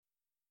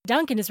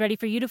Dunkin' is ready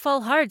for you to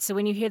fall hard, so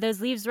when you hear those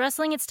leaves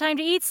rustling, it's time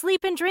to eat,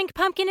 sleep, and drink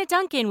pumpkin at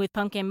Dunkin' with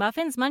pumpkin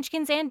muffins,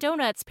 munchkins, and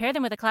donuts. Pair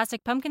them with a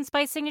classic pumpkin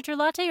spice signature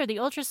latte or the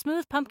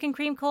ultra-smooth pumpkin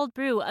cream cold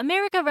brew.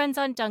 America runs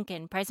on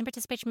Dunkin'. Price and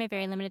participation may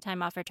vary. Limited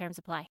time offer. Terms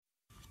apply.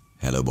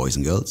 Hello, boys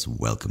and girls.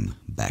 Welcome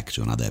back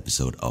to another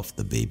episode of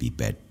the Baby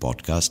Bed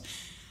Podcast.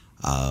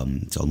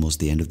 It's almost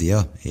the end of the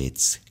year.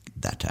 It's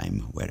that time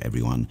where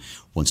everyone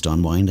wants to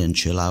unwind and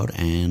chill out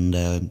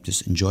and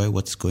just enjoy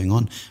what's going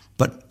on.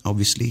 But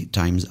obviously,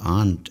 times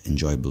aren't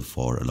enjoyable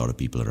for a lot of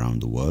people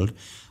around the world.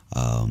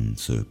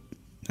 So,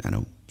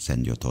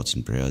 send your thoughts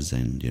and prayers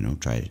and,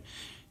 try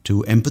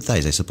to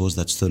empathize. I suppose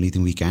that's the only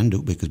thing we can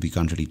do because we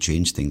can't really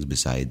change things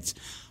besides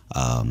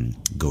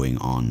going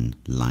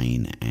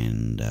online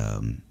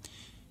and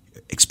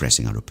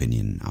expressing our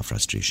opinion, our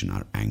frustration,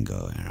 our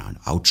anger, and our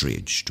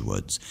outrage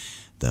towards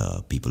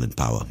the people in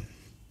power.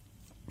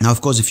 Now, of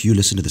course, if you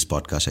listen to this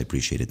podcast, I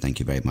appreciate it. Thank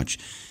you very much.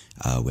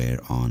 We're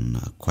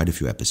on quite a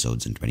few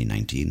episodes in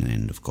 2019,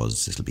 and of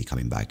course, this will be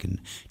coming back in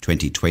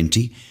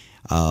 2020.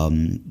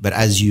 But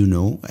as you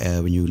know,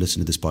 when you listen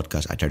to this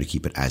podcast, I try to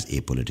keep it as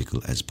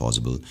apolitical as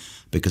possible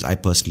because I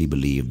personally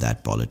believe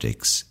that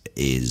politics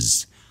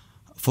is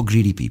for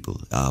greedy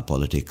people.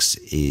 Politics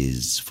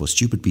is for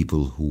stupid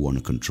people who want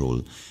to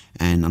control.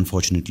 And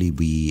unfortunately,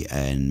 we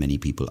and many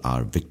people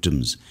are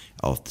victims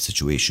of the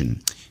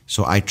situation.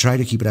 So I try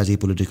to keep it as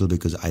apolitical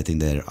because I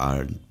think there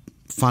are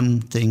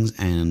fun things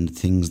and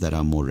things that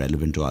are more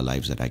relevant to our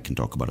lives that I can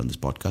talk about on this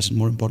podcast, and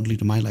more importantly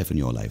to my life and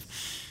your life.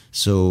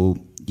 So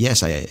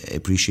yes, I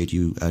appreciate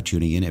you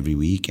tuning in every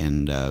week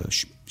and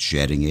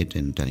sharing it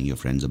and telling your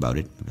friends about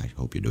it. I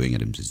hope you're doing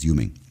it, I'm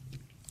assuming.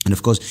 And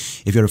of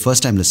course, if you're a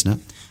first-time listener,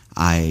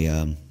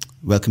 I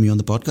welcome you on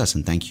the podcast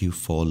and thank you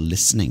for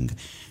listening.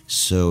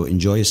 So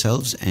enjoy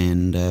yourselves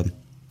and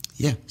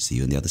see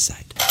you on the other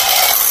side.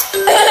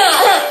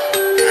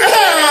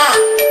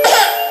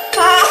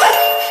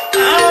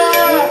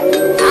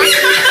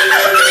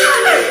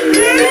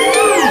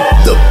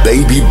 The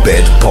Baby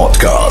Bed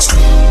Podcast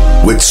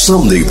with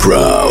Sandeep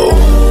Rao.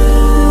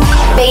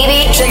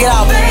 Baby, check it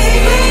out,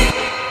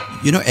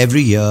 baby.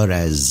 Every year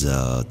as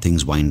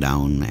things wind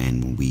down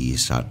and we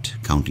start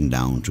counting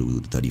down to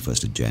the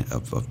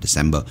 31st of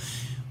December,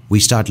 we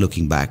start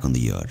looking back on the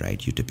year,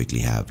 right? You typically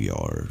have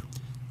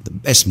the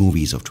best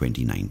movies of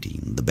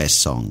 2019, the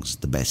best songs,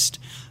 the best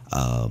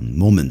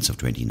moments of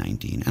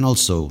 2019, and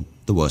also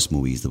the worst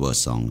movies, the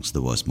worst songs,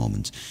 the worst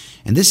moments.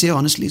 And this year,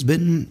 honestly, has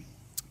been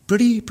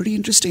pretty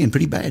interesting and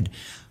pretty bad.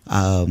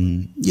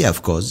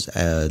 Of course,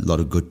 a lot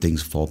of good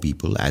things for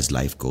people as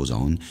life goes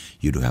on.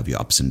 You do have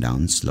your ups and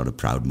downs, a lot of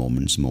proud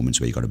moments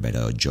where you got a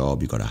better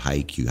job, you got a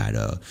hike, you had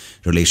a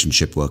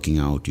relationship working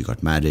out, you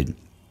got married,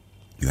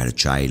 you had a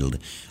child,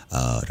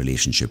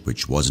 relationship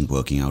which wasn't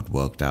working out,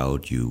 worked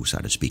out, you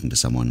started speaking to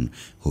someone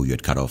who you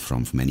had cut off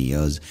from for many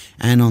years.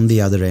 And on the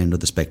other end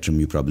of the spectrum,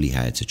 you probably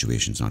had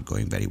situations not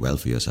going very well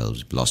for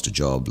yourselves, lost a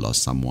job,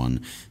 lost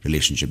someone,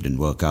 relationship didn't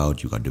work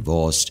out, you got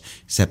divorced,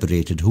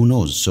 separated, who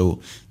knows?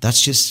 So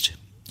that's just,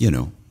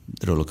 the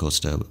roller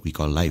coaster we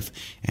call life.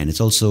 And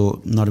it's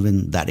also not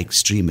even that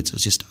extreme. It's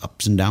just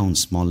ups and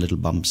downs, small little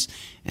bumps.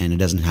 And it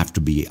doesn't have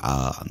to be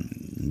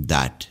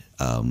that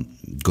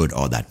good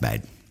or that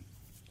bad.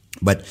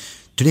 But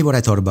today what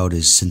I thought about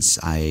is,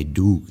 since I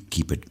do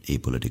keep it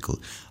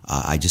apolitical,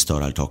 I just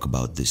thought I'll talk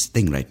about this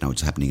thing right now.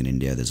 It's happening in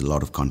India. There's a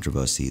lot of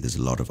controversy. There's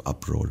a lot of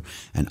uproar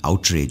and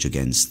outrage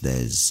against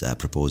this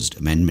proposed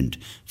amendment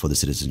for the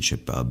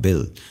citizenship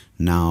bill.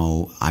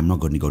 Now, I'm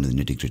not going to go into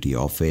the nitty-gritty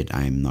of it.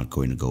 I'm not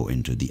going to go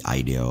into the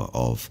idea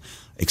of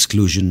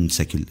exclusion,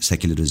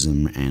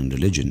 secularism, and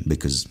religion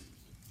because,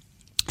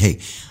 hey,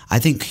 I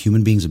think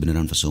human beings have been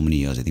around for so many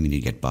years. I think we need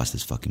to get past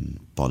this fucking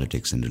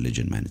politics and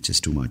religion, man. It's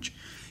just too much.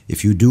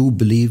 If you do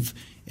believe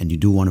and you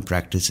do want to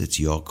practice, it's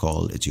your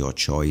call, it's your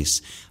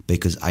choice,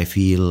 because I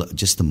feel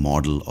just the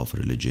model of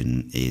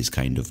religion is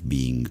kind of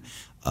being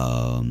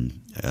the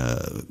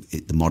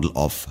model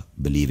of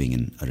believing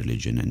in a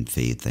religion and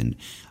faith and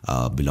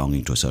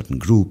belonging to a certain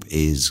group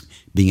is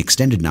being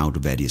extended now to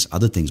various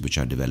other things which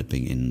are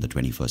developing in the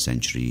 21st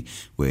century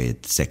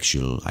with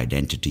sexual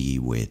identity,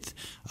 with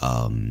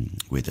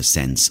a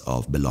sense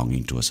of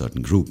belonging to a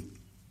certain group.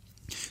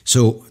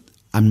 So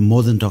I'm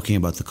more than talking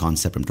about the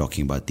concept. I'm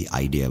talking about the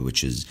idea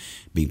which is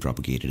being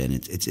propagated, and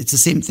it's the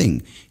same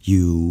thing.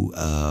 You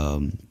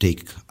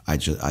take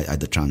either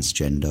the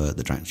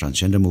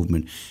transgender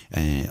movement,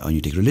 or you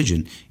take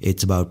religion.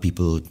 It's about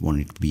people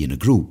wanting to be in a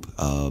group,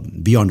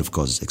 beyond, of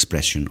course,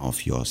 expression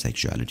of your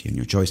sexuality and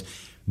your choice.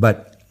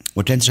 But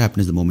what tends to happen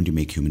is the moment you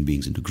make human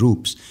beings into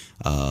groups,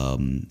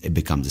 it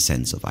becomes a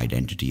sense of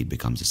identity. It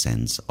becomes a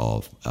sense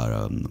of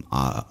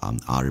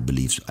our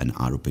beliefs and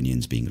our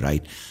opinions being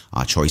right,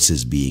 our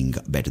choices being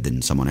better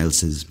than someone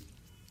else's,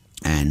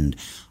 and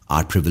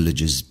our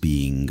privileges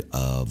being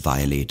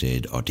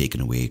violated or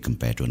taken away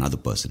compared to another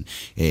person.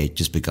 It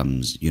just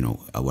becomes,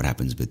 what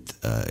happens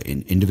with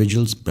in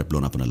individuals, but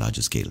blown up on a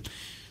larger scale.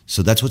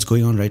 So that's what's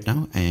going on right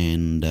now.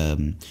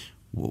 And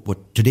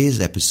what today's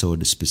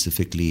episode is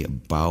specifically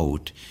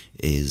about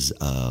is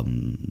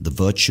the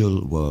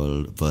virtual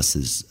world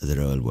versus the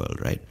real world,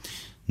 right?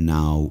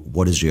 Now,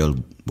 what is real,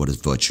 what is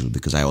virtual?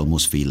 Because I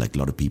almost feel like a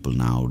lot of people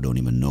now don't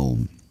even know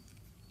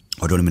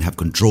or don't even have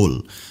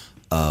control.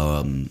 They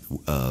don't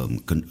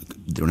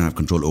have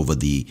control over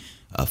the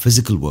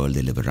physical world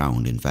they live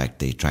around. In fact,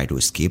 they try to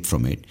escape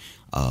from it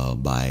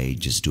by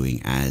just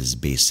doing as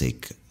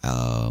basic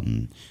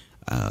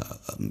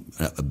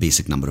a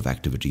basic number of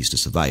activities to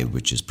survive,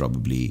 which is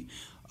probably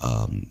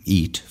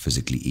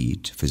physically,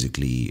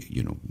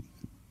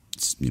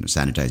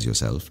 sanitize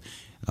yourself.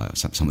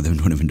 Some of them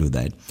don't even do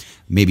that.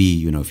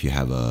 Maybe, if you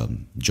have a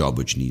job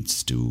which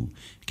needs to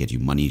get you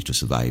money to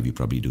survive, you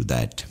probably do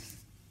that.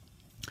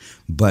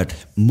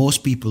 But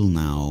most people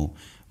now,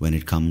 when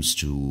it comes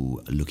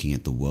to looking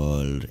at the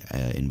world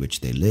in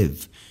which they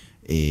live,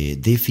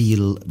 they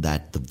feel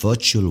that the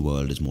virtual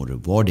world is more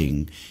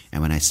rewarding.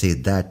 And when I say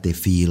that, they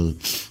feel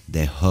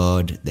they're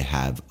heard, they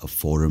have a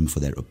forum for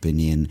their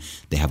opinion,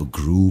 they have a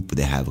group,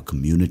 they have a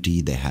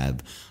community, they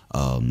have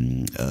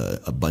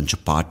a bunch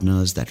of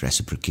partners that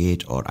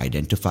reciprocate or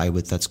identify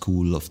with that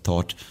school of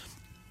thought.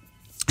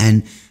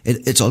 And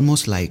it's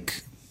almost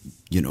like,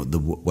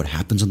 what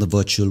happens in the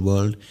virtual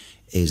world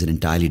is an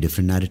entirely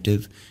different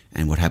narrative,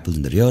 and what happens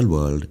in the real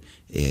world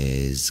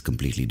is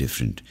completely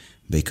different.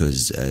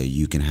 Because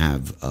you can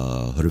have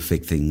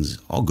horrific things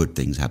or good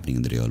things happening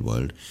in the real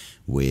world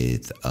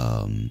with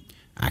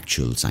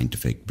actual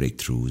scientific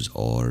breakthroughs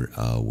or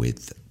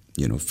with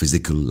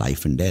physical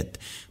life and death.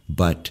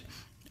 But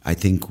I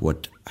think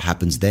what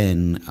happens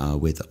then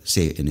with,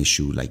 say, an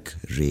issue like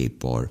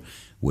rape or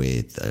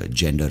with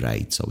gender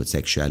rights or with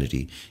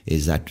sexuality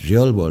is that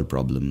real world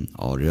problem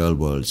or real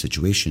world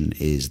situation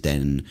is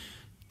then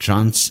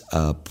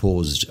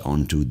transposed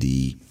onto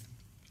the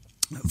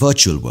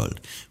virtual world,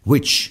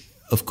 which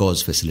of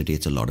course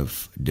facilitates a lot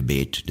of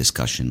debate,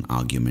 discussion,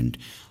 argument,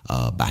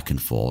 back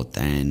and forth.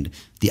 And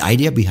the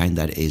idea behind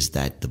that is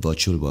that the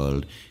virtual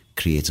world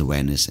creates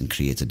awareness and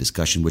creates a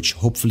discussion, which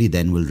hopefully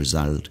then will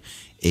result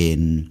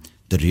in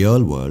the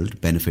real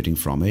world benefiting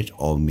from it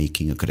or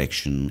making a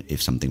correction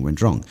if something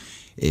went wrong.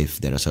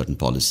 If there are certain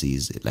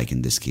policies, like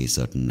in this case,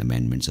 certain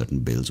amendments, certain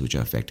bills which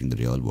are affecting the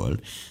real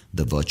world,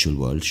 the virtual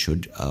world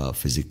should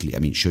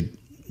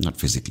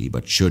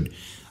should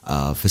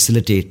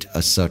facilitate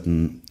a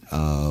certain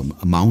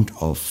amount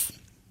of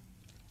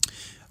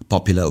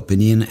popular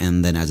opinion,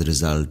 and then as a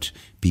result,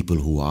 people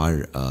who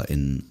are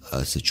in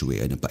a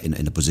situation,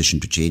 in a position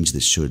to change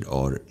this should,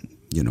 or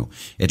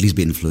at least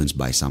be influenced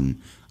by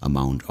some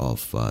amount of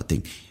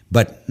thing.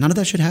 But none of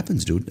that shit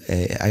happens, dude.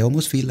 I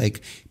almost feel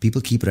like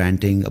people keep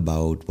ranting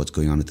about what's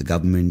going on with the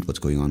government, what's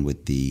going on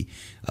with the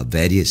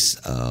various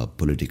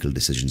political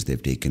decisions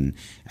they've taken,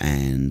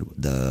 and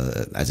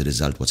as a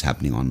result, what's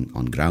happening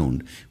on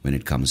ground when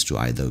it comes to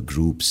either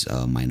groups,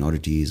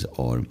 minorities,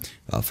 or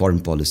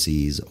foreign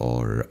policies,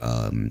 or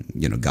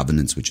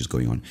governance which is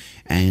going on.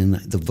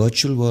 And the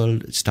virtual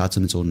world starts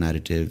on its own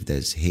narrative.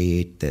 There's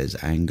hate, there's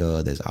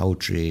anger, there's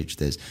outrage,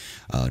 there's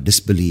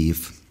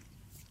disbelief.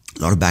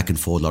 A lot of back and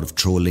forth, a lot of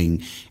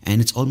trolling, and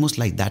it's almost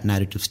like that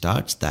narrative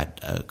starts, that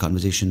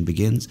conversation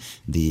begins,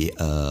 the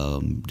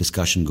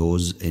discussion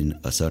goes in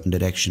a certain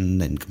direction,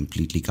 then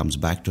completely comes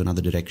back to another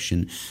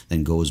direction,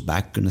 then goes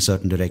back in a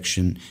certain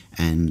direction,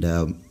 and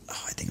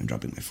I think I'm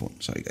dropping my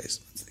phone. Sorry, guys.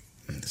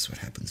 This is what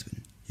happens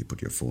when you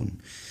put your phone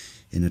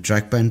in a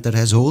track pant that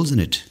has holes in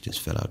it.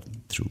 Just fell out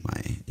through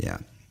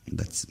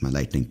that's my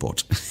lightning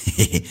port.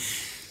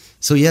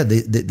 So yeah,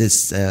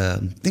 this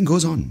thing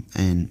goes on,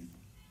 and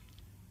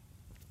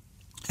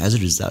as a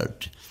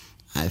result,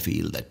 I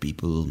feel that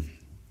people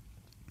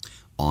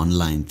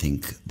online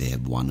think they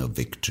have won a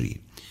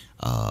victory.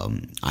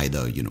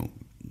 Either,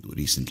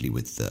 recently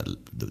with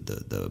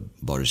the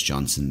Boris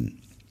Johnson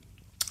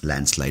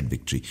landslide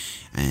victory,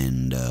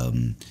 and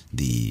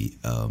the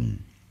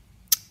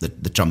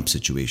Trump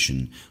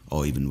situation,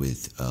 or even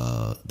with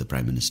the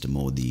Prime Minister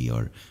Modi,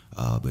 or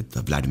with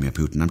Vladimir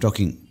Putin. I'm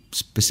talking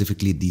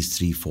specifically these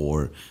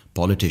 3-4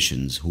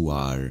 politicians who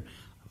are,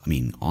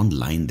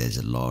 online there's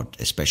a lot,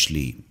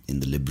 especially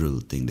in the liberal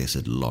thing, there's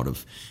a lot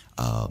of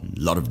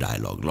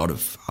dialogue, a lot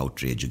of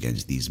outrage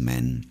against these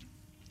men.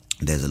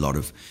 There's a lot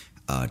of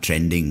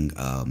trending,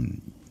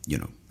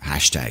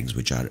 hashtags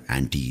which are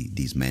anti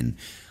these men.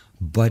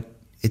 But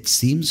it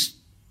seems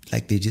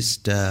like they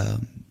just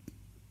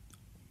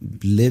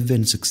live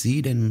and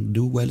succeed and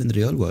do well in the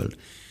real world.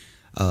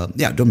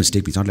 Don't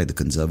mistake me, it's not like the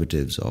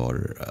conservatives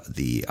or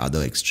the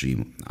other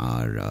extreme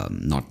are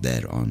not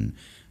there on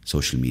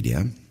social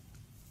media.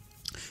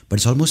 But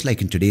it's almost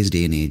like in today's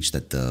day and age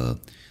that the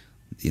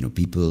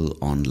people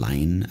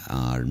online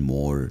are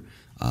more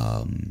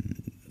are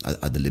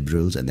the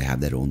liberals, and they have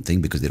their own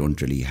thing because they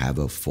don't really have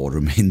a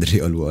forum in the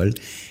real world.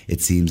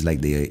 It seems like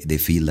they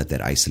feel that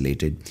they're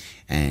isolated,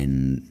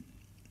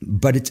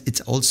 but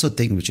it's also a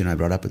thing which I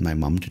brought up with my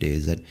mom today,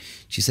 is that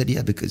she said,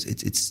 yeah, because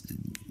it's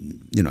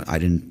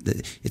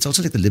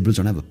also like the liberals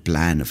don't have a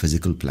plan, a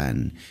physical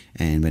plan.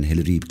 And when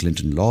Hillary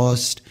Clinton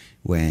lost,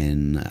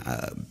 when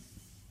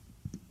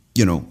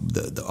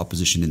the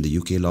opposition in the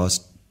UK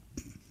lost.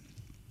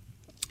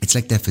 It's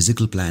like their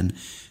physical plan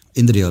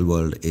in the real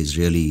world is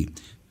really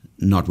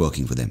not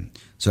working for them.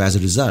 So as a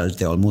result,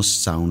 they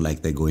almost sound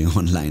like they're going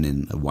online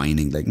and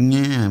whining like,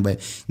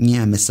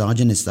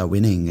 misogynists are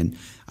winning. And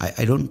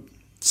I don't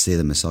say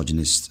the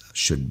misogynists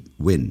should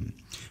win.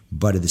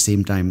 But at the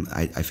same time,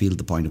 I feel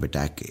the point of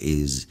attack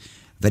is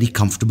very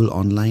comfortable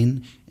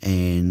online,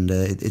 and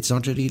it's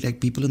not really like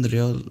people in the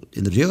real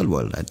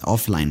world, an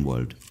offline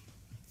world,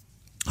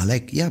 are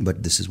like, yeah,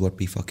 but this is what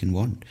we fucking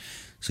want.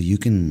 So you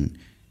can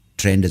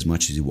trend as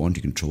much as you want,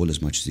 you can troll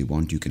as much as you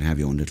want, you can have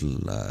your own little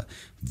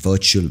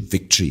virtual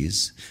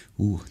victories.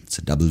 Ooh, it's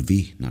a double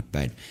V, not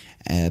bad.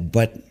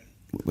 But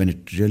when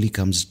it really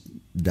comes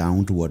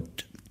down to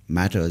what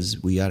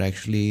matters, we are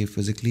actually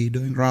physically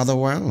doing rather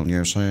well.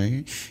 You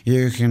say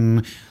you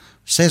can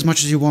say as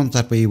much as you want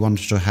that we want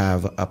to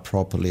have a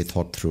properly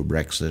thought through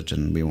Brexit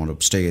and we want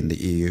to stay in the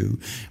EU.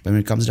 But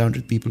when it comes down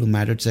to people who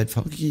mattered, said,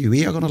 fuck you,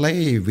 we are going to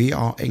leave. We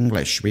are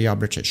English. We are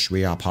British.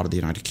 We are part of the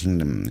United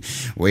Kingdom.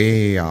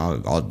 We are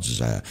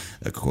God's,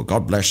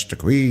 God bless the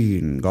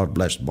Queen. God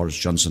bless Boris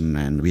Johnson.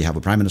 And we have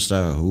a Prime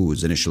Minister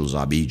whose initials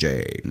are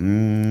BJ.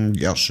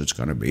 Yes, it's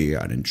going to be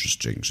an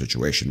interesting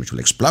situation which will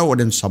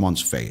explode in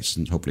someone's face,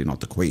 and hopefully not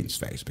the Queen's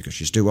face, because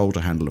she's too old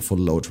to handle a full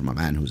load from a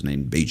man who's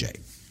named BJ.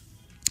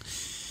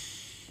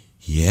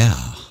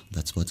 Yeah,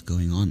 that's what's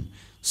going on.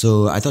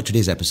 So I thought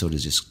today's episode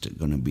is just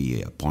going to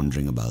be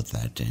pondering about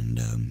that.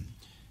 And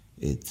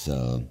it's,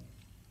 I've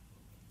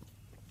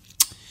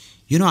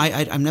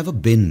never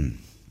been,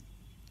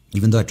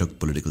 even though I took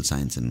political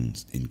science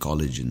in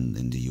college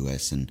in the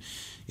US, and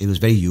it was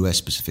very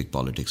US-specific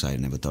politics. I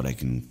never thought I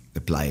can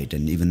apply it.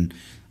 And even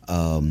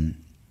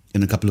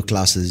in a couple of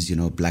classes,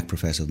 black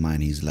professor of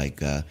mine, he's like,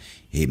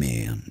 hey,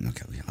 man,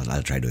 okay,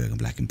 I'll try doing a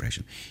black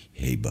impression.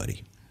 Hey,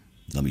 buddy,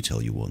 let me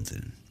tell you one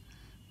thing.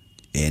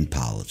 In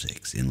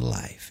politics, in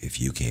life, if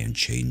you can't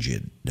change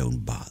it,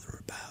 don't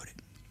bother about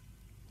it.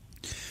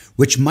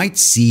 Which might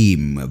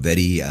seem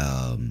very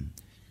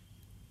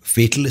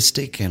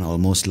fatalistic and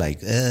almost like,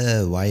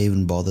 why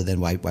even bother then?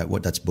 Why?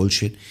 What? That's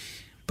bullshit.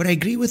 But I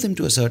agree with him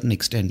to a certain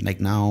extent.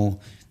 Like now,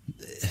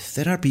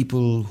 there are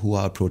people who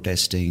are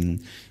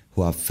protesting,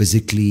 who are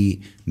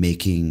physically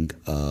making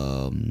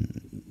the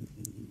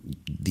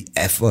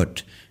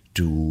effort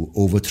to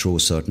overthrow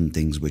certain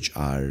things which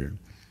are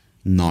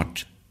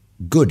not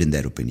good in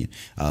their opinion,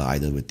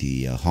 either with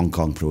the Hong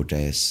Kong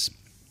protests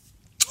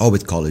or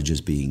with colleges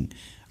being,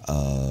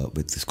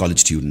 with college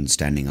students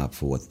standing up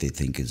for what they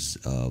think is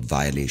a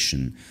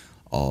violation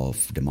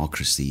of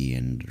democracy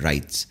and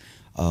rights.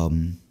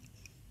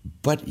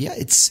 But yeah,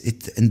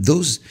 and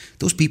those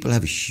people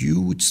have a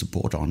huge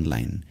support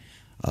online.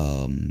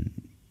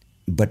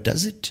 But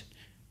does it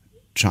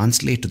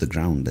translate to the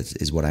ground?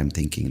 That is what I'm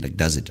thinking. Like,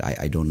 does it?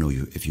 I don't know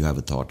if you have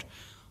a thought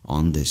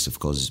on this. Of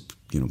course,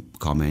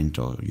 comment,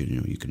 or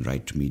you can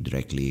write to me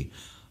directly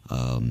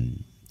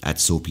at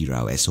Soapy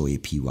Rao,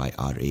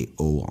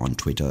 SOAPYRAO on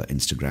Twitter,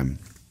 Instagram.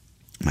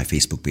 My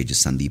Facebook page is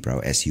Sandeep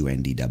Rao,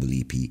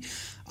 SUNDEEPRAO.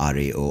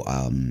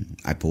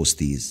 I post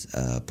these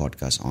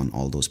podcasts on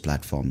all those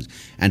platforms,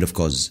 and of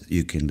course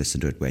you can listen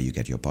to it where you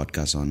get your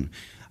podcasts on.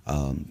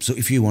 So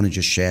if you want to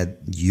just share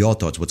your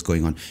thoughts, what's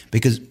going on,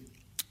 because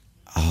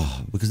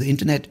the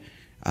internet.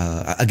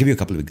 I'll give you a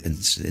couple of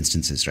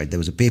instances, right? There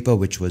was a paper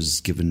which was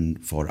given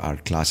for our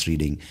class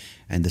reading,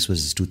 and this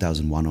was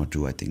 2001 or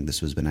 2, I think.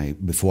 This was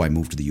before I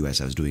moved to the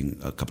US. I was doing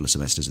a couple of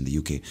semesters in the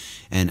UK.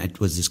 And it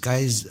was this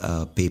guy's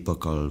paper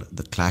called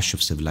The Clash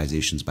of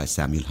Civilizations by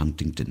Samuel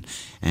Huntington.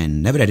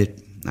 And never read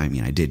it. I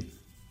mean, I did.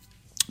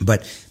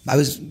 But I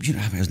was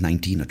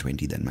 19 or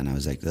 20 then, man. I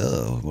was like,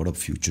 oh, what a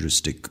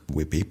futuristic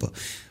paper.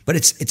 But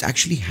it's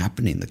actually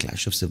happening. The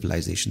Clash of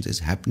Civilizations is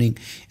happening.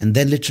 And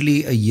then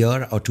literally a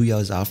year or 2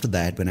 years after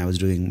that, when I was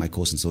doing my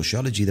course in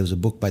sociology, there was a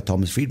book by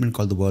Thomas Friedman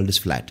called The World is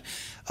Flat.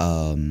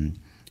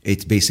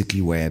 It's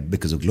basically where,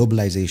 because of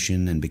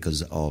globalization and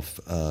because of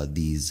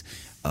these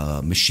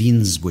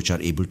machines which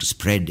are able to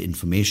spread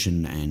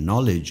information and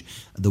knowledge,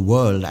 the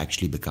world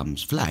actually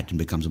becomes flat and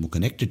becomes a more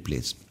connected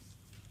place.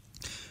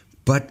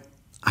 But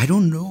I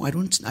don't know. I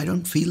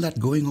don't feel that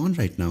going on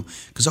right now,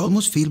 because I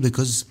almost feel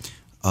because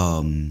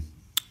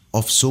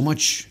of so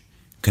much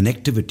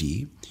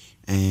connectivity,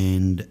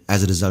 and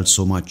as a result,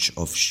 so much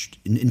of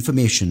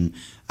information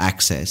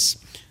access.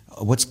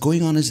 What's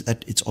going on is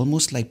that it's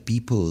almost like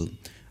people.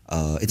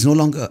 It's no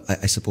longer,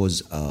 I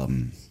suppose.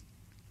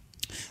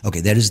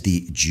 Okay, there is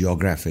the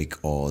geographic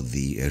or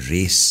the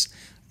race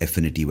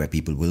affinity where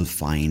people will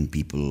find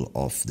people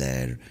of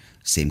their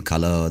same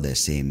color, their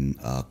same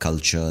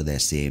culture, their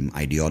same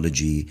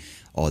ideology,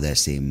 or their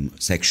same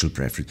sexual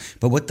preference.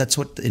 But that's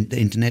what the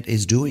internet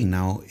is doing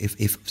now.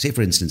 If say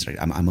for instance, right,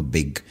 I'm a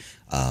big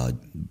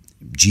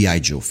G.I.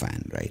 Joe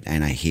fan, right,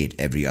 and I hate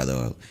every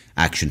other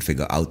action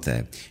figure out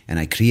there, and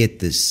I create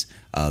this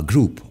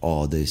group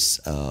or this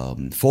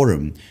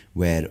forum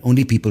where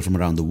only people from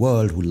around the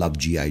world who love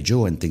G.I.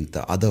 Joe and think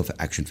the other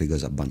action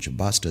figures are a bunch of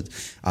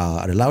bastards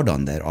are allowed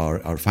on there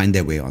or find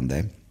their way on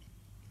there.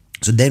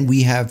 So then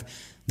we have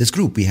this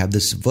group. We have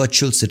this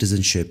virtual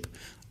citizenship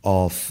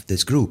of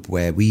this group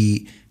where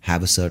we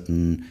have a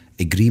certain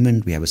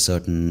agreement, we have a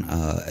certain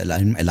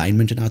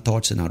alignment in our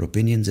thoughts, in our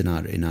opinions, in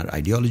our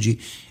ideology,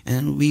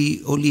 and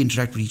we only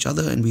interact with each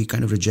other, and we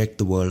kind of reject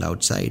the world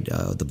outside,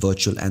 the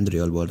virtual and the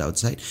real world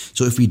outside.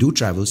 So if we do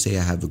travel, say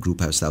I have a group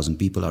has 1,000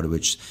 people, out of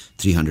which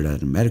 300 are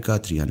in America,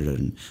 300 are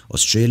in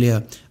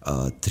Australia,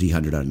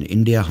 300 are in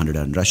India, 100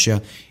 are in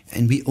Russia,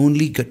 and we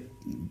only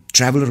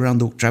travel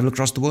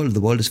across the world. The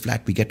world is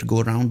flat. We get to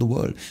go around the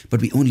world, but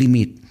we only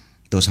meet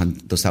those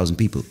 1,000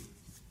 people.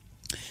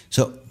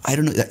 So I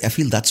don't know. I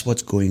feel that's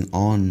what's going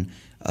on.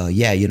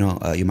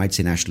 You might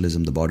say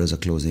nationalism. The borders are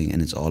closing,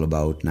 and it's all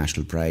about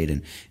national pride,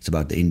 and it's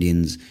about the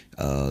Indians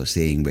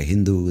saying we're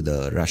Hindu,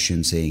 the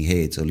Russians saying,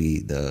 hey, it's only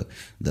the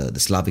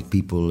Slavic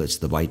people, it's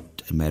the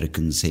white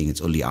Americans saying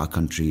it's only our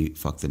country.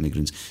 Fuck the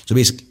immigrants. So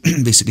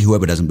basically,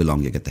 whoever doesn't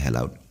belong, you get the hell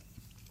out.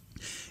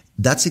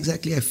 That's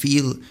exactly, I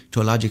feel,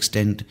 to a large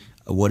extent,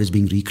 what is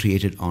being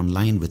recreated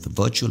online with the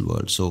virtual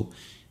world. So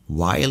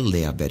while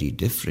they are very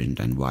different,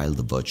 and while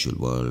the virtual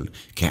world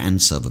can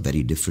serve a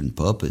very different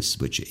purpose,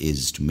 which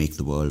is to make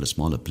the world a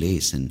smaller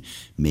place and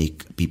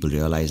make people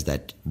realize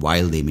that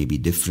while they may be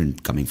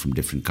different, coming from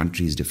different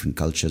countries, different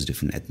cultures,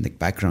 different ethnic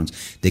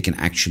backgrounds, they can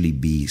actually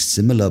be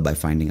similar by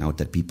finding out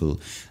that people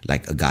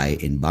like a guy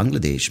in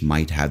Bangladesh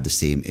might have the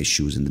same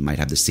issues and they might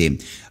have the same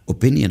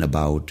opinion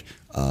about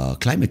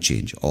climate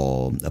change,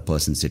 or a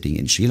person sitting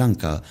in Sri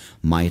Lanka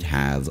might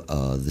have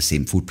the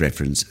same food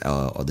preference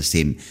or the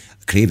same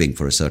craving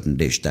for a certain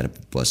dish that a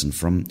person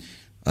from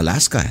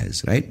Alaska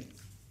has, right?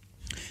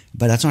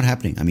 But that's not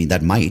happening. I mean,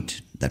 that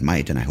might,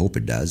 and I hope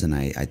it does, and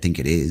I think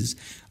it is,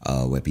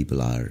 where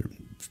people are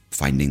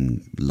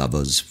finding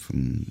lovers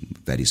from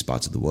various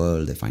parts of the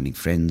world, they're finding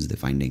friends, they're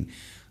finding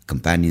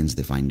companions,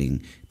 they're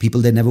finding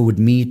people they never would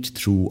meet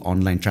through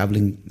online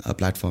traveling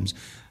platforms.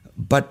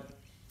 But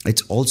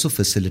it's also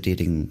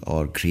facilitating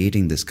or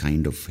creating this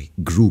kind of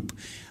group,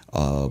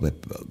 a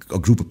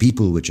group of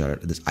people which are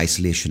this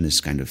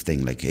isolationist kind of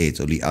thing, like, hey, it's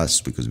only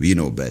us because we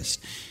know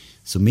best.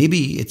 So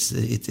maybe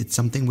it's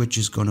something which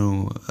is going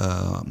to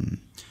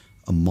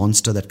a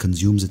monster that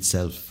consumes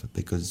itself.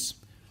 Because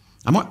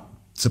I'm not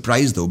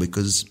surprised though,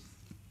 because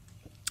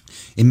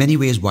in many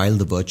ways, while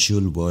the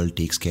virtual world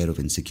takes care of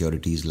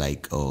insecurities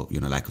like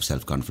lack of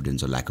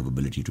self-confidence or lack of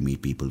ability to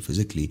meet people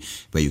physically,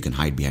 where you can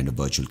hide behind a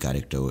virtual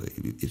character,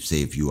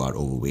 if you are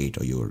overweight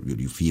or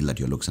you feel that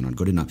your looks are not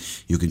good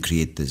enough, you can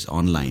create this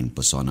online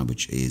persona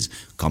which is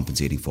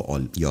compensating for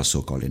all your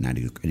so-called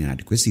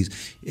inadequacies.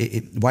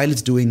 While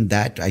it's doing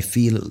that, I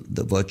feel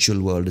the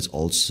virtual world is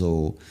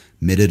also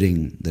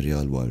mirroring the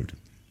real world.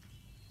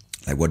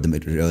 Like what the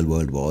real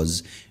world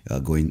was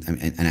going,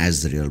 and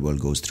as the real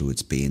world goes through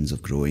its pains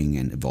of growing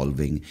and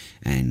evolving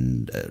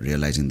and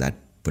realizing that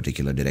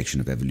particular direction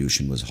of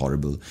evolution was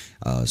horrible,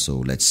 so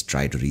let's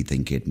try to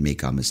rethink it,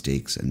 make our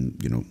mistakes, and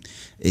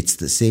it's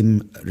the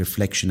same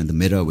reflection in the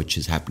mirror which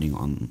is happening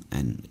on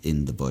and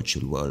in the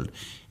virtual world.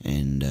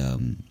 And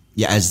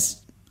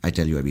as I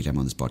tell you every time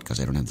on this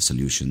podcast, I don't have the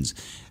solutions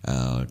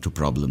to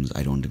problems.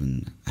 I don't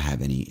even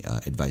have any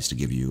advice to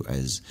give you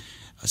as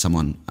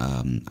someone.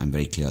 I'm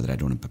very clear that I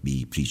don't want to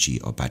be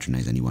preachy or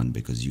patronize anyone,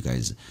 because you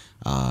guys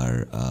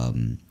are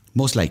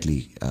most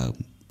likely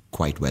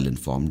quite well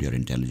informed, you're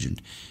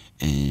intelligent,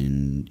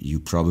 and you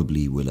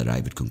probably will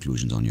arrive at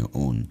conclusions on your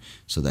own.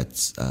 So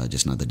that's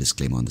just another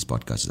disclaimer on this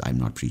podcast, is I'm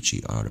not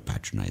preachy or a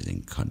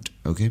patronizing cunt,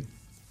 okay?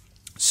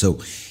 So,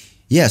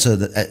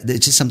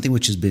 it's just something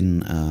which has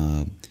been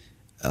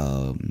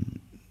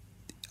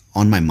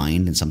on my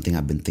mind and something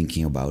I've been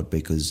thinking about,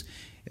 because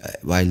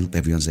while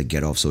everyone's like,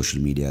 get off social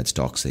media, it's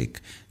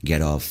toxic,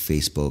 get off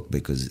Facebook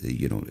because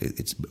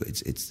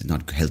it's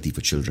not healthy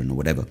for children or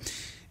whatever,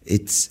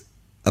 it's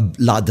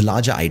the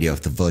larger idea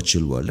of the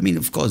virtual world. I mean,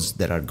 of course,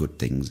 there are good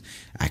things.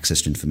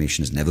 Access to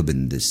information has never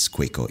been this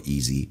quick or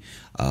easy,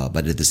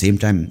 but at the same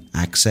time,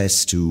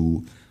 access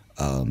to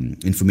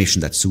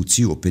information that suits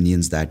you,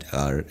 opinions that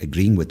are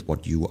agreeing with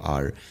what you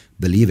are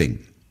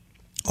believing,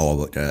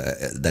 or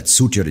that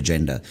suit your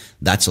agenda,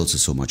 that's also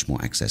so much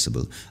more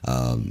accessible.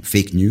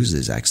 Fake news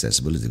is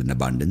accessible, is in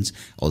abundance.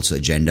 Also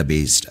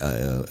agenda-based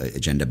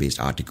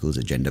articles,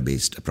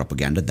 agenda-based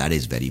propaganda, that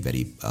is very,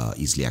 very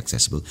easily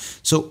accessible.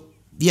 So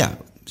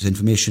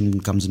information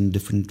comes in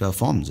different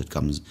forms. It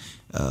comes,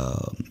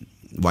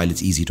 while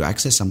it's easy to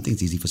access something,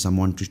 it's easy for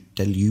someone to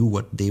tell you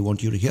what they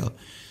want you to hear.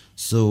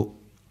 So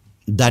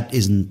that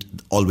isn't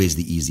always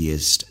the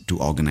easiest to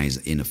organize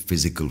in a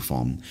physical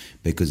form,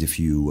 because if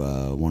you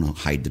want to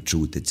hide the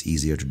truth, it's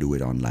easier to do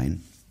it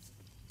online.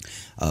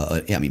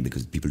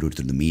 Because people do it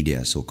through the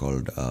media,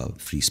 so-called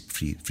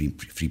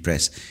free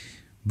press.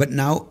 But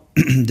now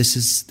this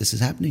is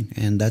happening,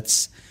 and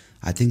that's,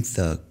 I think,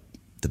 the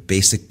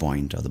basic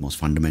point, or the most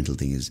fundamental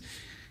thing is,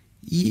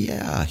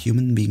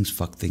 human beings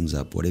fuck things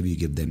up. Whatever you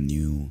give them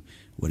new,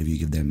 whatever you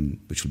give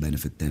them which will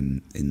benefit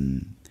them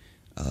in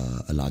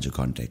a larger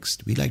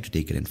context, we like to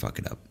take it and fuck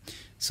it up.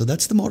 So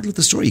that's the moral of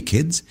the story,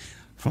 kids.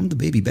 From the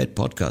Baby Bet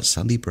podcast,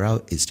 Sandeep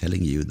Rao is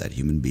telling you that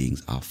human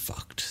beings are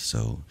fucked.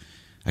 So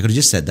I could have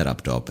just said that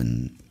up top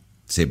and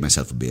save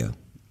myself a beer.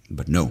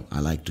 But no,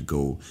 I like to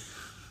go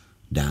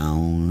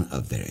down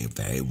a very,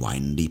 very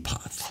windy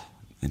path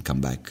and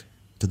come back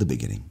to the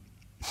beginning.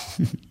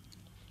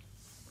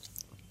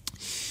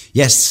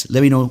 Yes,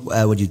 let me know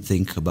what you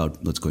think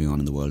about what's going on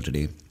in the world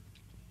today.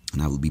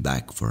 And I will be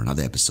back for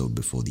another episode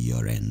before the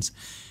year ends.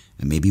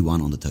 And maybe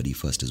one on the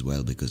 31st as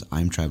well, because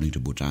I'm traveling to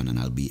Bhutan and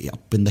I'll be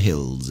up in the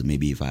hills.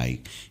 Maybe if I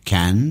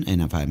can,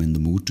 and if I'm in the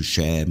mood to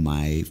share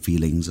my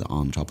feelings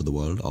on top of the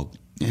world, or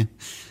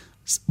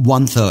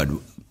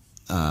 1/3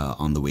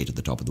 on the way to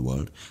the top of the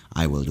world,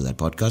 I will do that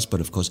podcast. But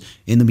of course,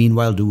 in the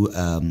meanwhile, do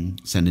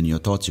send in your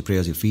thoughts, your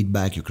prayers, your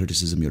feedback, your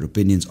criticism, your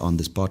opinions on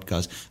this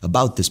podcast,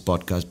 about this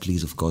podcast.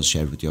 Please, of course,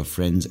 share it with your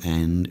friends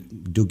and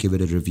do give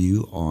it a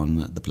review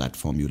on the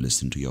platform you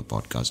listen to your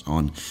podcast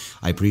on.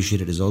 I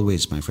appreciate it as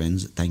always, my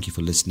friends. Thank you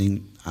for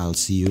listening. I'll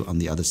see you on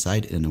the other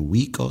side in a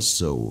week or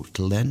so.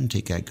 Till then,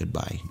 take care.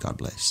 Goodbye. God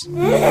bless.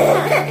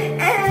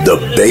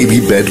 The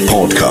Baby Bed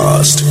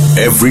Podcast,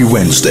 every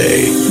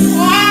Wednesday.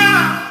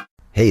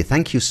 Hey,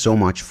 thank you so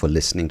much for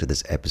listening to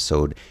this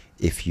episode.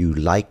 If you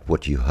liked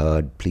what you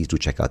heard, please do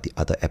check out the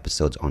other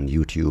episodes on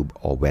YouTube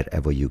or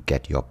wherever you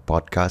get your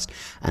podcast.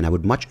 And I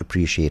would much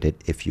appreciate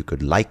it if you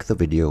could like the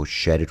video,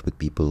 share it with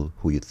people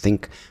who you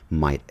think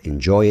might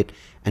enjoy it,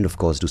 and of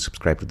course do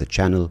subscribe to the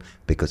channel,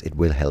 because it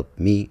will help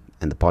me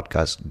and the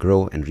podcast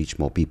grow and reach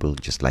more people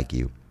just like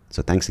you.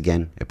 So thanks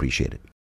again. Appreciate it.